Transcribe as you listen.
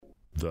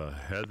The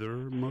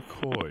Heather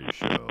McCoy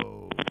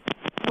Show.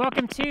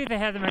 Welcome to the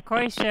Heather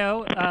McCoy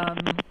Show.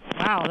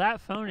 Wow,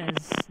 that phone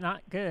is not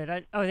good. There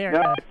it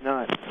goes. No,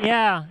 it's not.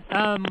 Yeah.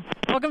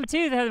 Welcome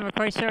to the Heather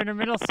McCoy Show. In our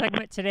middle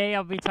segment today,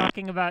 I'll be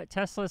talking about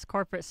Tesla's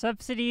corporate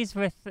subsidies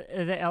with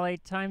the LA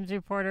Times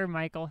reporter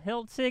Michael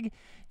Hiltzig.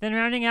 Then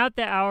rounding out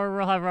the hour,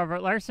 we'll have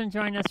Robert Larson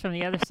join us from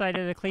the other side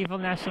of the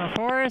Cleveland National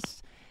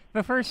Forest.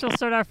 But first, we'll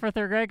start off with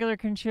our regular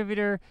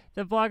contributor,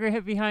 the blogger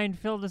hit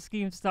behind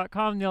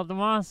fieldofschemes.com, Neil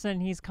deMause,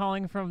 and he's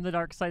calling from the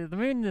dark side of the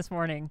moon this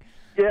morning.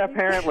 Yeah,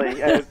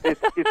 apparently.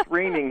 It's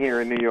raining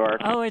here in New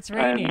York. Oh, it's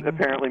raining. And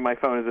apparently my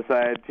phone has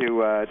decided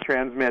to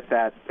transmit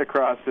that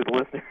across to the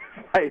listeners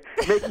by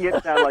making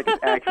it sound like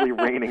it's actually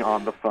raining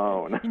on the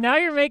phone. Now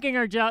you're making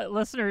our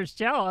listeners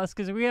jealous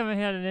because we haven't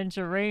had an inch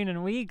of rain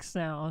in weeks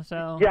now.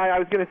 So Yeah, I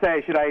was going to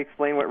say, should I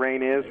explain what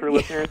rain is for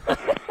listeners?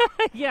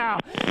 Yeah.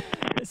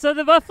 So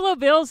the Buffalo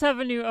Bills have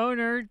a new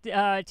owner,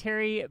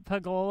 Terry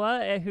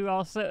Pagola, who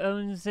also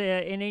owns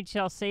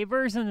NHL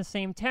Sabres in the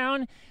same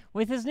town.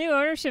 With his new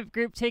ownership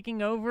group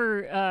taking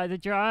over the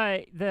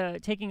drive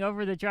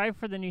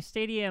for the new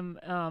stadium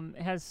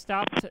has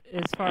stopped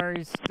as far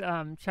as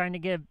trying to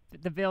give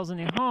the Bills a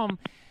new home.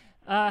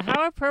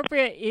 How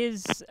appropriate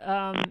is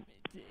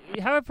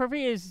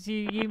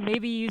you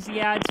maybe use the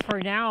ads for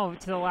now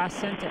to the last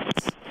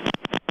sentence?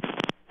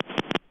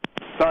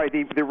 Sorry,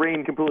 the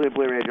rain completely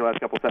obliterated your last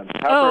couple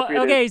sentences.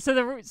 Okay. So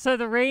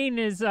the rain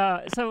is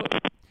of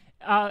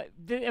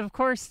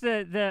course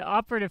the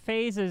operative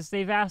phase is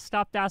they've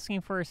stopped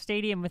asking for a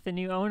stadium with the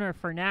new owner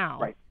for now.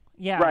 Right.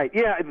 Yeah. Right.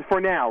 Yeah. For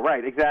now.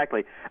 Right.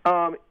 Exactly.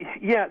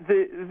 Yeah.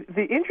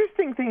 The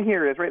interesting thing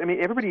here is, right. I mean,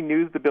 everybody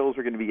knew the Bills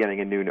were going to be getting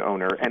a new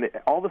owner, and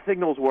all the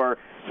signals were,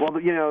 well,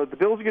 the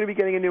Bills are going to be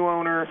getting a new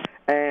owner,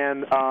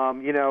 and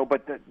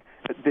but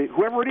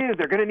whoever it is,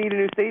 they're going to need a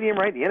new stadium,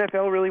 right? The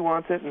NFL really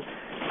wants it, and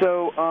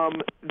so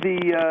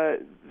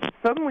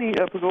suddenly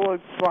Pagola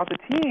bought the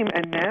team,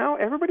 and now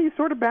everybody's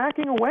sort of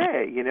backing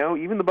away.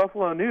 Even the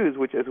Buffalo News,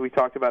 which, as we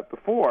talked about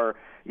before,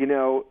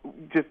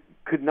 just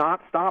could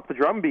not stop the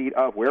drumbeat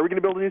of where are we going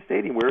to build a new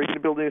stadium? Where are we going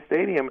to build a new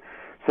stadium?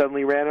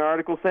 Suddenly ran an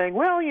article saying,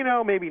 well,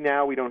 maybe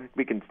now we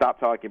can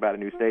stop talking about a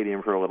new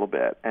stadium for a little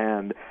bit.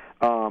 And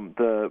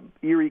the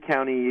Erie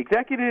County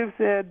executive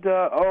said,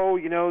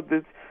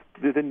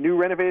 there's a new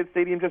renovated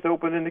stadium just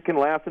opened and it can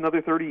last another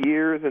 30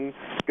 years. And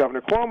Governor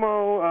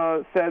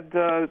Cuomo said,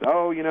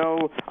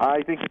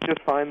 I think it's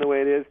just fine the way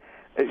it is.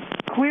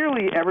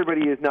 Clearly,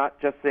 everybody is not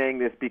just saying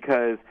this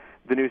because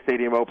the new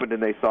stadium opened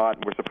and they saw it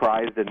and were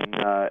surprised and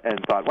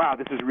thought, wow,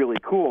 this is really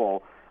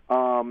cool.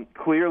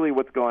 Clearly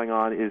what's going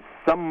on is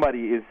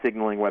somebody is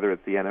signaling, whether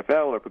it's the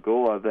NFL or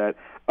Pagola, that,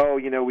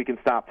 we can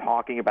stop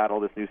talking about all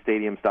this new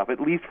stadium stuff, at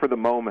least for the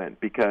moment,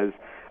 because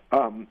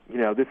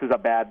this is a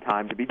bad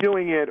time to be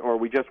doing it, or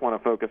we just want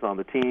to focus on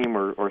the team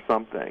or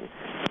something.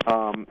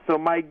 So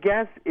my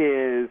guess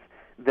is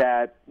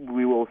that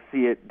we will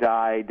see it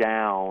die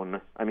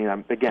down. I mean,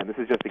 again, this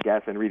is just a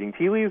guess and reading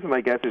tea leaves, and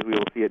my guess is we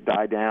will see it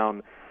die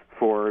down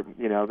for,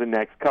 the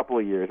next couple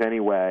of years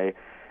anyway.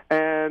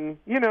 And,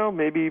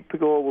 maybe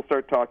Pagola will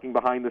start talking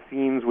behind the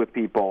scenes with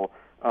people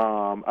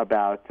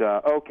about,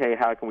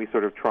 how can we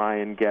sort of try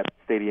and get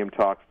stadium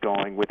talks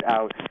going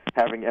without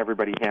having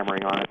everybody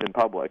hammering on us in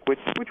public, which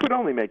would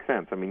only make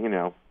sense. I mean,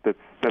 that's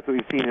what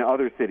we've seen in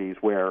other cities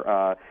where,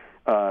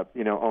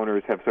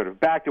 owners have sort of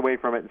backed away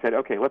from it and said,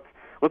 okay, let's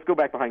go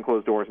back behind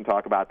closed doors and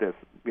talk about this,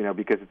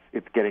 because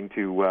it's getting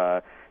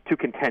too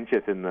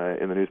contentious in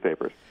the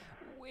newspapers.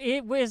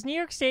 It was New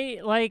York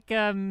State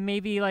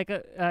maybe like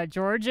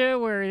Georgia,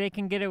 where they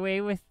can get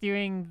away with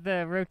doing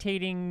the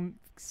rotating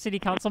city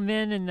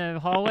councilmen in the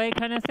hallway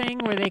kind of thing,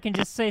 where they can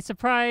just say,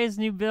 surprise,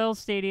 new Bills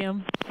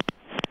stadium?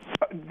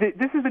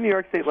 This is the New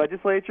York State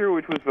legislature,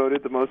 which was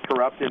voted the most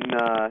corrupt or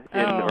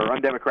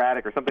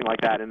undemocratic or something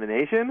like that in the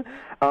nation.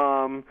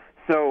 I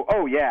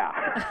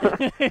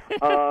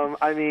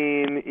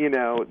mean,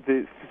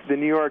 the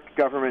New York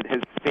government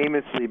has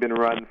famously been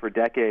run for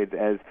decades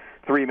as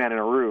three men in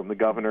a room, the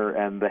governor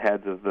and the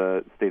heads of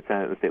the state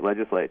senate and the state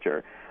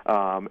legislature.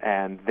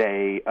 And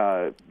they,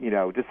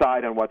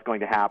 decide on what's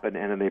going to happen,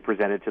 and then they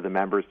present it to the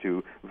members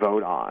to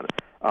vote on.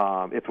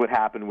 It's what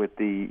happened with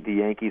the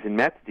Yankees and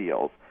Mets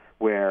deals,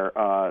 where,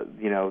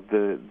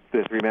 the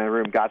three men in a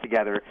room got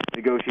together,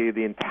 negotiated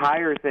the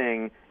entire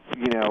thing,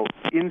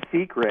 in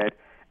secret,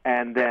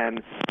 and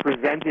then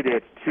presented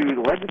it to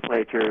the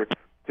legislature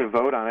to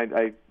vote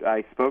on.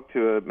 I spoke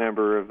to a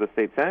member of the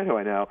state senate who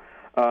I know,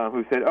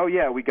 who said, "Oh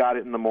yeah, we got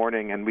it in the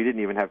morning, and we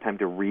didn't even have time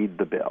to read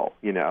the bill.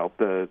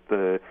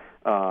 The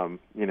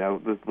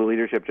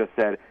leadership just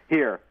said,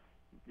 here,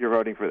 you're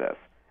voting for this,"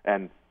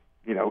 and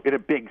in a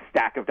big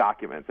stack of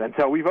documents, and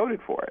so we voted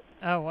for it.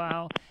 Oh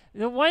wow!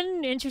 The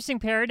one interesting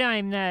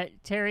paradigm that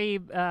Terry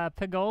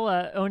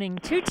Pagola owning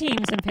two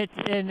teams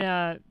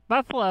in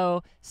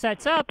Buffalo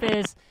sets up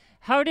is,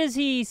 how does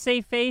he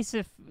save face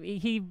if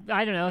he,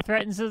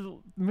 threatens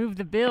to move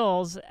the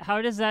Bills? How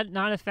does that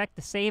not affect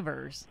the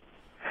Sabres?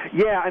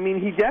 Yeah, I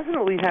mean, he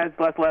definitely has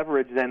less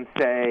leverage than,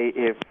 say,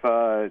 if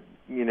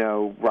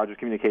Rogers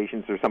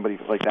Communications or somebody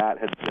like that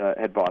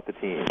had bought the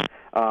team,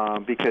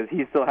 because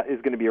he still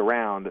is going to be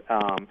around.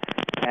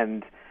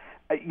 And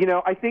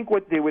I think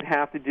what they would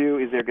have to do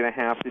is they're going to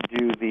have to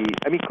do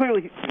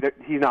clearly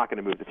he's not going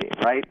to move the team,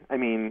 right?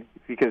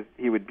 Because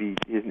he would be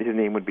his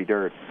name would be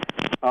dirt.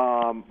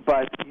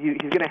 But he's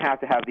going to have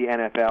the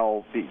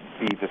NFL be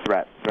the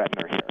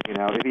threatener here.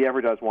 If he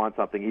ever does want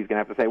something, he's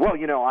going to have to say, well,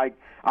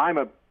 I'm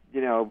a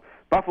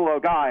Buffalo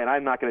guy, and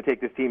I'm not going to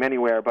take this team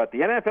anywhere. But the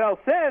NFL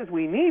says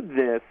we need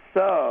this,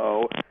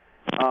 so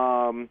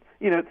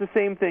it's the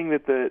same thing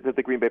that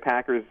the Green Bay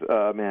Packers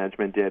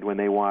management did when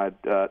they wanted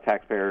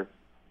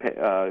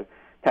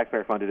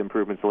taxpayer-funded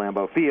improvements to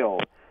Lambeau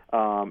Field.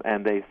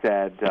 And they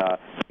said,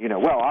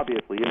 well,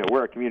 obviously,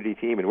 we're a community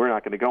team and we're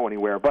not going to go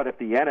anywhere. But if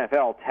the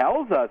NFL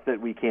tells us that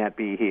we can't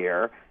be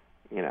here,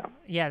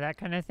 Yeah, that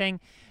kind of thing.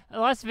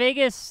 Las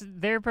Vegas,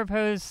 their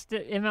proposed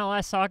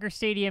MLS soccer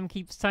stadium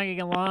keeps tugging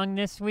along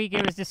this week.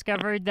 It was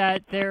discovered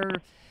that there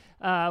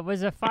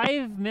was a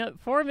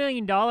 $4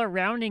 million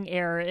rounding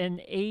error in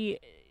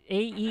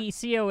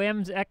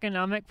AECOM's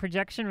economic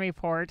projection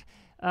report.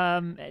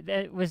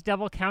 That was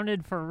double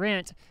counted for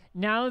rent.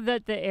 Now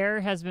that the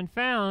error has been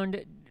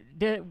found,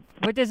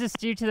 what does this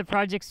do to the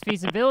project's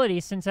feasibility,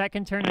 since that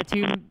can turn a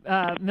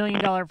 $2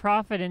 million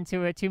profit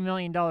into a $2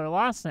 million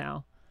loss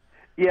now?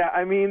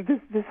 Yeah,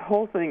 this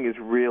whole thing is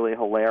really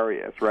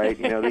hilarious, right?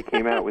 They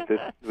came out with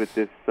this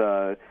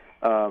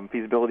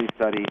feasibility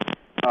study,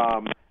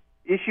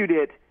 issued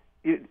it.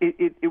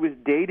 It was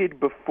dated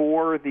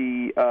before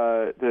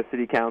the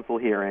city council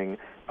hearing,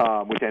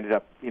 which ended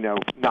up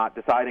not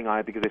deciding on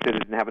it because they said it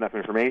didn't have enough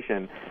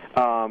information,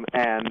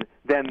 and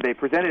then they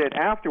presented it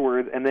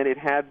afterwards, and then it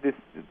had this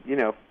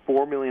 $4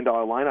 million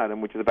line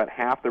item, which is about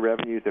half the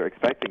revenues they're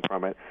expecting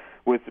from it,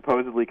 was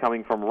supposedly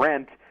coming from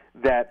rent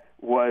that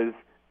was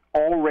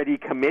already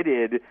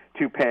committed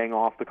to paying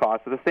off the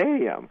cost of the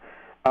stadium.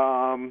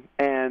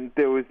 And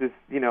there was this,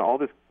 all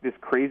this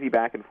crazy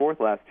back and forth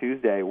last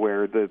Tuesday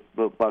where the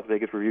Las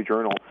Vegas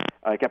Review-Journal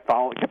I kept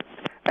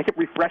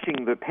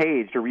refreshing the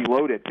page to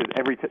reload it, because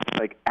every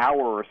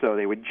hour or so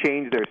they would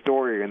change their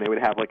story, and they would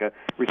have a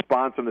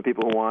response from the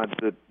people who wanted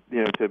to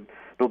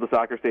build the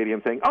soccer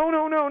stadium saying, oh,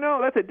 no,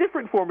 that's a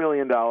different $4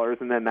 million,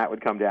 and then that would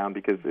come down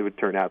because it would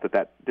turn out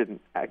that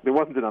there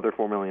wasn't another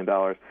 $4 million.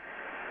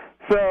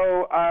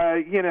 So,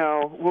 I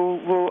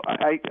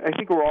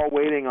think we're all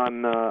waiting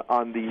on the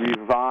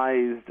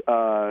revised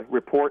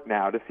report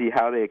now to see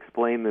how they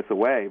explain this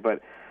away.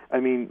 But,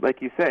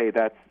 like you say,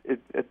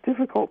 it's a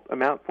difficult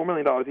amount. $4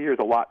 million a year is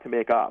a lot to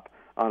make up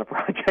on a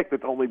project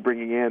that's only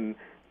bringing in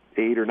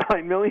 $8 or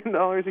 $9 million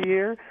a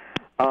year.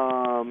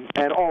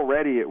 And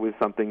already it was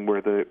something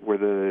where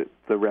the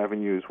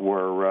revenues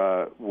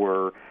were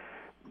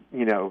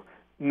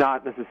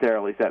not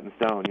necessarily set in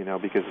stone,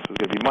 because this was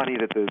going to be money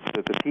that the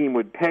team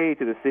would pay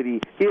to the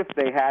city if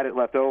they had it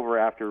left over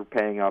after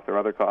paying off their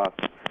other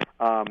costs.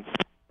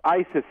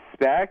 I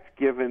suspect,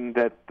 given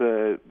that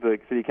the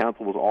city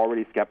council was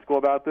already skeptical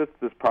about this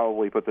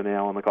probably puts a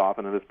nail in the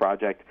coffin of this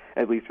project,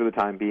 at least for the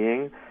time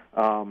being.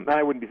 And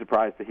I wouldn't be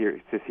surprised to hear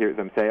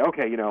them say,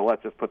 okay,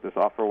 let's just put this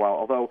off for a while.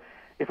 Although,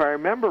 if I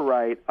remember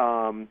right,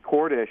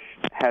 Cordish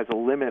has a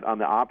limit on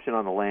the option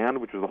on the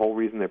land, which was the whole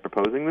reason they're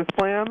proposing this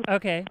plan.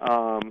 Okay.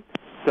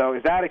 So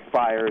if that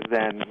expires,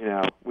 then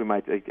we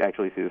might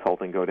actually see this whole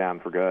thing go down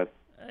for good.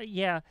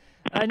 Yeah.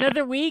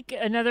 Another week,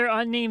 another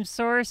unnamed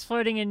source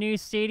floating a new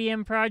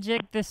stadium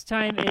project. This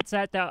time it's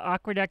at the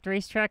Aqueduct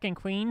Racetrack in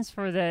Queens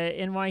for the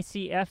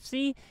NYC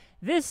FC.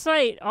 This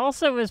site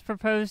also was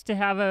proposed to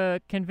have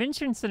a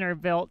convention center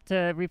built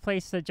to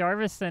replace the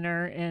Jarvis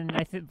Center in,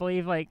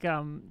 believe,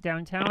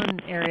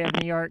 downtown area of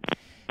New York.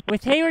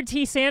 With Hayward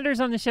T.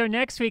 Sanders on the show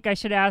next week, I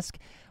should ask,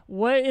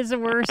 what is the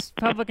worst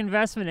public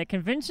investment, a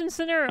convention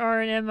center or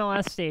an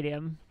MLS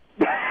stadium?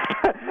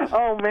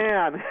 Oh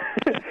man,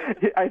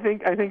 I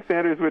think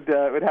Sanders would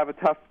have a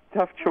tough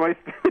choice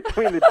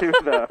between the two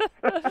of those.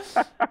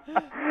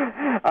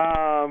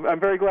 I'm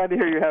very glad to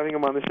hear you're having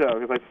him on the show,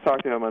 because I just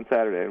talked to him on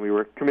Saturday, and we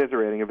were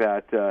commiserating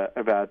about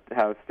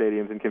how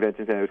stadiums and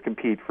convention centers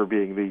compete for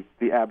being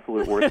the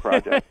absolute worst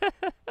project.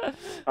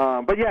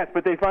 But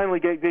they finally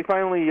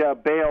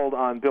bailed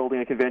on building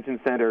a convention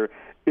center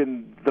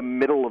in the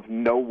middle of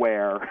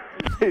nowhere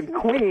in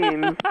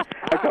Queens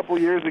a couple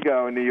years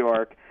ago in New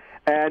York.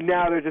 And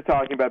now they're just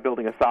talking about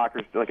building a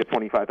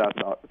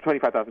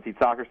 25,000 seat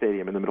soccer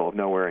stadium in the middle of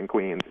nowhere in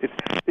Queens.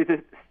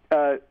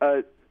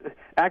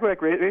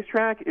 Aqueduct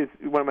Racetrack is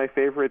one of my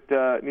favorite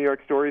New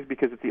York stories,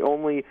 because it's the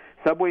only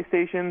subway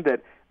station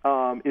that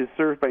is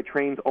served by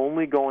trains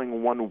only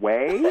going one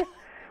way.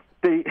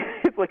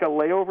 It's like a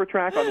layover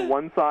track on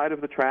one side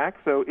of the track,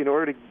 so in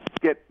order to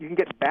you can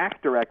get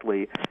back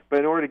directly, but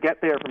in order to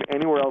get there from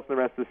anywhere else in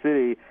the rest of the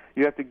city,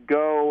 you have to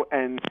go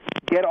and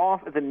get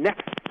off at the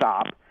next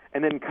stop,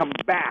 and then come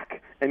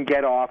back and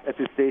get off at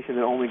this station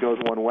that only goes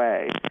one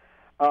way.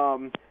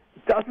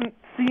 Doesn't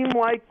seem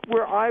like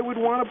where I would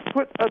want to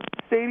put a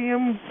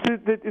stadium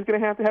that is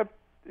going to have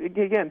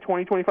again,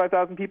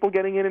 25,000 people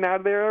getting in and out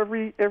of there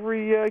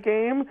every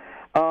game.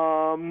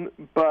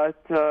 But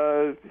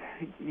for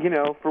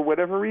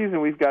whatever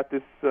reason, we've got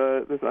this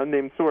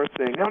unnamed source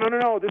saying,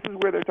 no, this is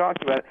where they're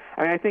talking about it.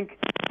 I mean, I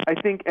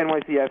think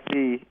NYC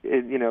FC,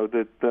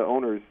 the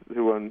owners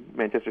who own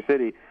Manchester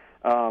City,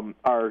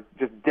 are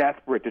just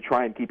desperate to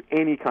try and keep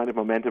any kind of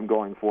momentum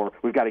going for,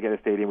 we've got to get a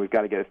stadium, we've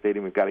got to get a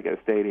stadium, we've got to get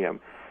a stadium.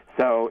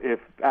 So if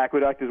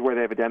Aqueduct is where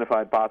they've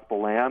identified possible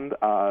land,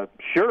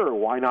 sure,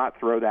 why not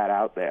throw that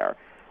out there?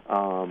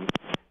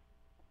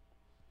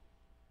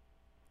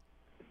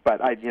 But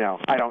I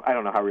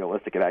don't know how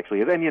realistic it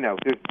actually is, and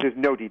there's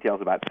no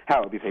details about how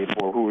it would be paid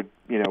for, who would,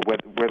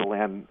 where the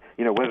land,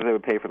 whether they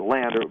would pay for the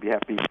land or it would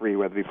have to be free,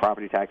 whether it be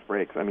property tax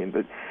breaks. I mean,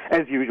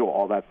 as usual,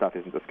 all that stuff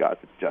isn't discussed.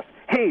 It's just,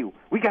 hey,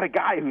 we got a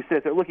guy who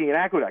says they're looking at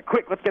Aqueduct.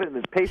 Quick, let's get it in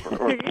this paper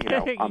or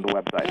on the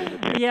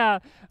website. Yeah,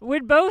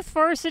 would both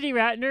Varsity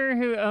Ratner,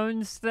 who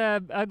owns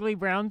the ugly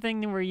brown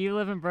thing where you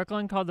live in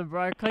Brooklyn called the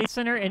Barclays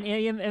Center, and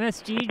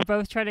MSG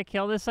both try to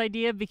kill this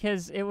idea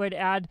because it would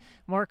add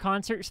more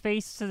concert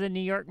space to the New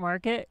York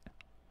market?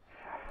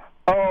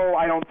 Oh,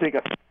 I don't think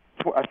a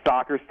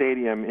soccer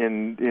stadium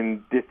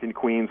in distant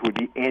Queens would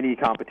be any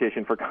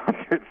competition for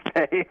concert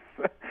space.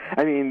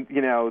 I mean,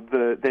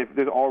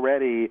 there's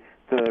already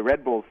the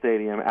Red Bull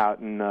Stadium out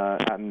in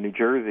New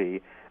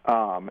Jersey,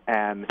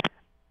 and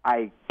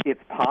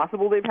it's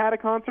possible they've had a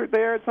concert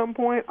there at some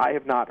point. I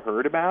have not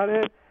heard about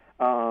it,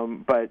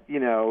 but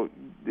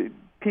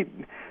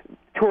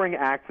touring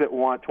acts that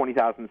want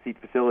 20,000 seat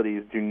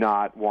facilities do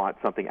not want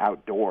something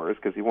outdoors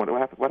because you wonder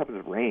what happens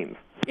if it rains.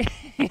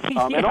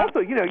 Yeah. And also,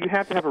 you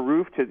have to have a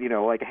roof to,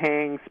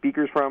 hang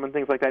speakers from and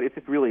things like that. It's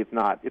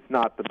not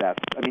the best.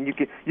 I mean,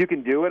 you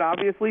can do it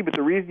obviously, but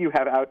the reason you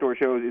have outdoor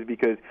shows is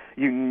because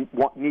you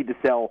need to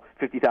sell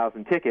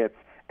 50,000 tickets,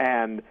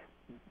 and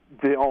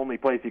the only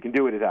place you can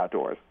do it is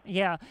outdoors.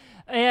 Yeah.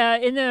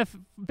 In the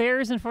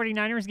Bears and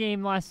 49ers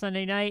game last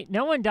Sunday night,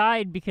 no one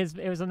died because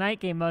it was a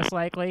night game most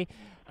likely,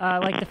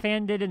 like the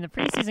fan did in the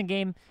preseason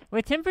game.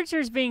 With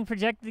temperatures being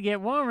projected to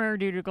get warmer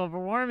due to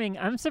global warming,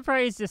 I'm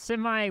surprised the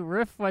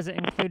semi-roof wasn't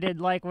included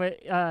like what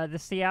the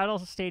Seattle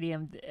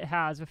Stadium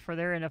has for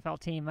their NFL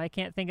team. I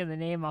can't think of the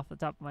name off the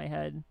top of my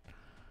head.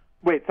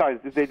 Wait, sorry,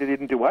 they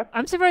didn't do what?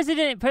 I'm surprised they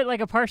didn't put like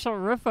a partial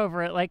roof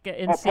over it, like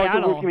in Seattle.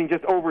 Partial roof, you mean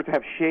just over to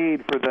have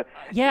shade for the...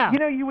 Yeah.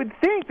 You would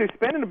think they're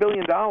spending $1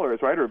 billion,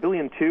 right, or $1.2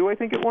 billion, I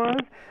think it was.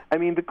 I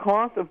mean, the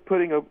cost of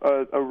putting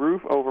a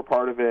roof over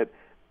part of it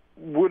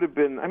would have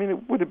been... I mean,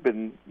 it would have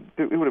been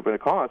a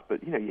cost,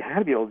 but you had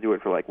to be able to do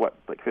it for like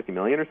 $50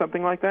 million or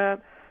something like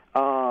that.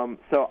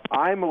 So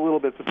I'm a little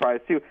bit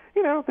surprised too.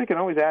 They can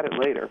always add it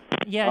later.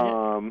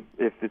 Yeah.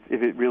 If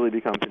it really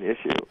becomes an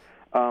issue.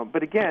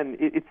 But again,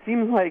 it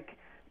seems like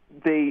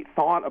they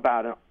thought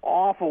about an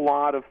awful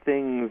lot of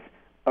things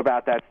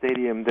about that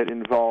stadium that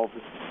involves,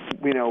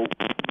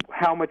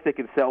 how much they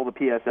could sell the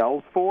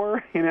PSLs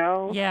for,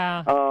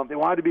 Yeah. They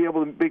wanted to be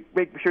able to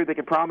make sure they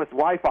could promise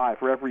Wi-Fi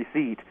for every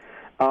seat.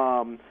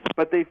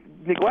 But they've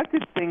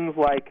neglected things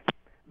like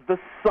the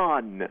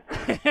sun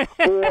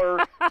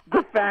or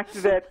the fact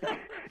that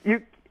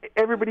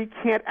everybody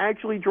can't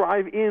actually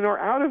drive in or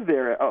out of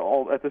there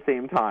all at the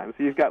same time.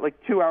 So you've got like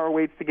 2-hour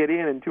waits to get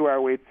in and 2-hour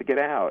waits to get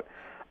out.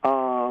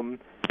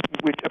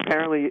 Which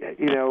apparently,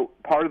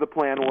 part of the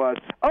plan was,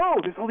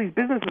 there's all these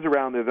businesses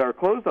around there that are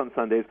closed on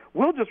Sundays.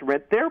 We'll just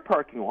rent their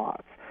parking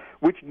lots,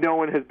 which no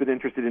one has been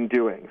interested in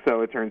doing.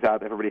 So it turns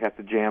out that everybody has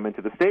to jam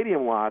into the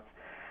stadium lots.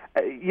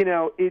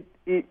 It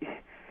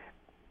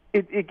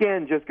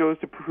again just goes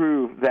to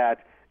prove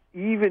that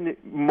even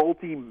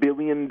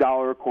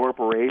multi-billion-dollar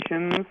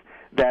corporations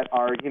that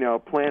are,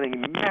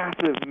 planning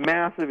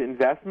massive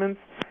investments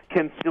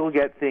can still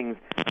get things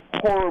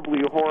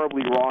horribly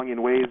wrong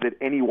in ways that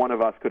any one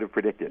of us could have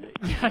predicted.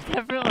 Yeah,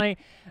 definitely.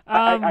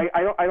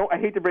 I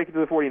hate to break it to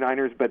the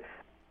 49ers, but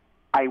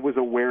I was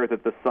aware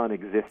that the sun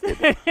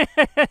existed.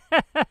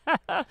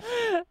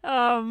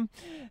 How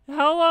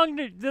long,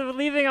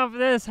 leaving off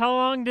this, how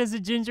long does a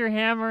Ginger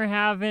Hammer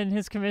have in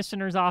his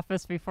commissioner's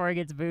office before he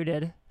gets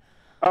booted?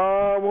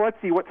 Well,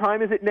 let's see. What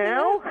time is it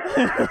now?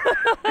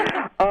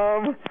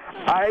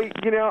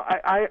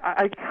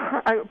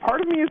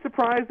 Part of me is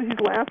surprised that he's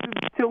lasted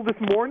till this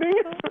morning.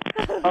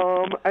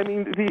 I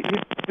mean,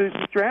 the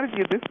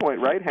strategy at this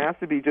point, right, has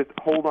to be just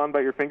hold on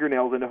by your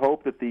fingernails and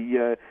hope that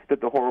the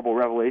horrible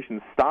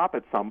revelations stop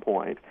at some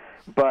point.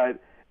 But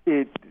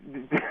they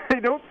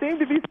don't seem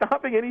to be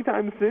stopping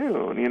anytime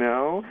soon,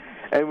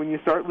 And when you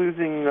start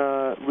losing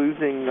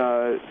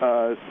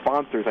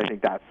sponsors, I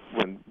think that's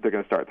when they're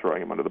going to start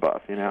throwing him under the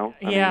bus, I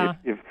Yeah.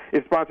 mean,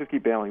 if sponsors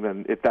keep bailing,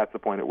 then that's the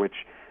point at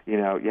which, you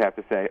have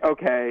to say,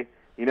 okay,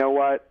 you know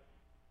what?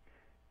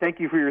 Thank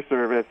you for your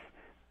service.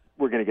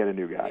 We're going to get a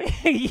new guy.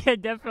 Yeah,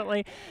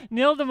 definitely.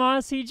 Neil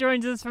deMause, he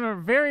joins us from a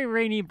very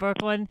rainy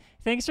Brooklyn.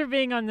 Thanks for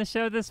being on the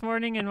show this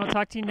morning, and we'll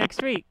talk to you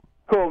next week.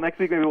 Cool. Next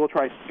week maybe we'll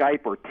try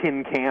Skype or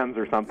tin cans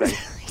or something.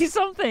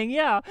 Something,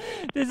 yeah.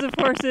 This, of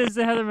course, is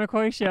the Heather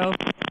McCoy Show.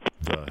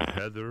 The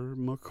Heather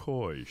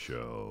McCoy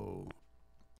Show.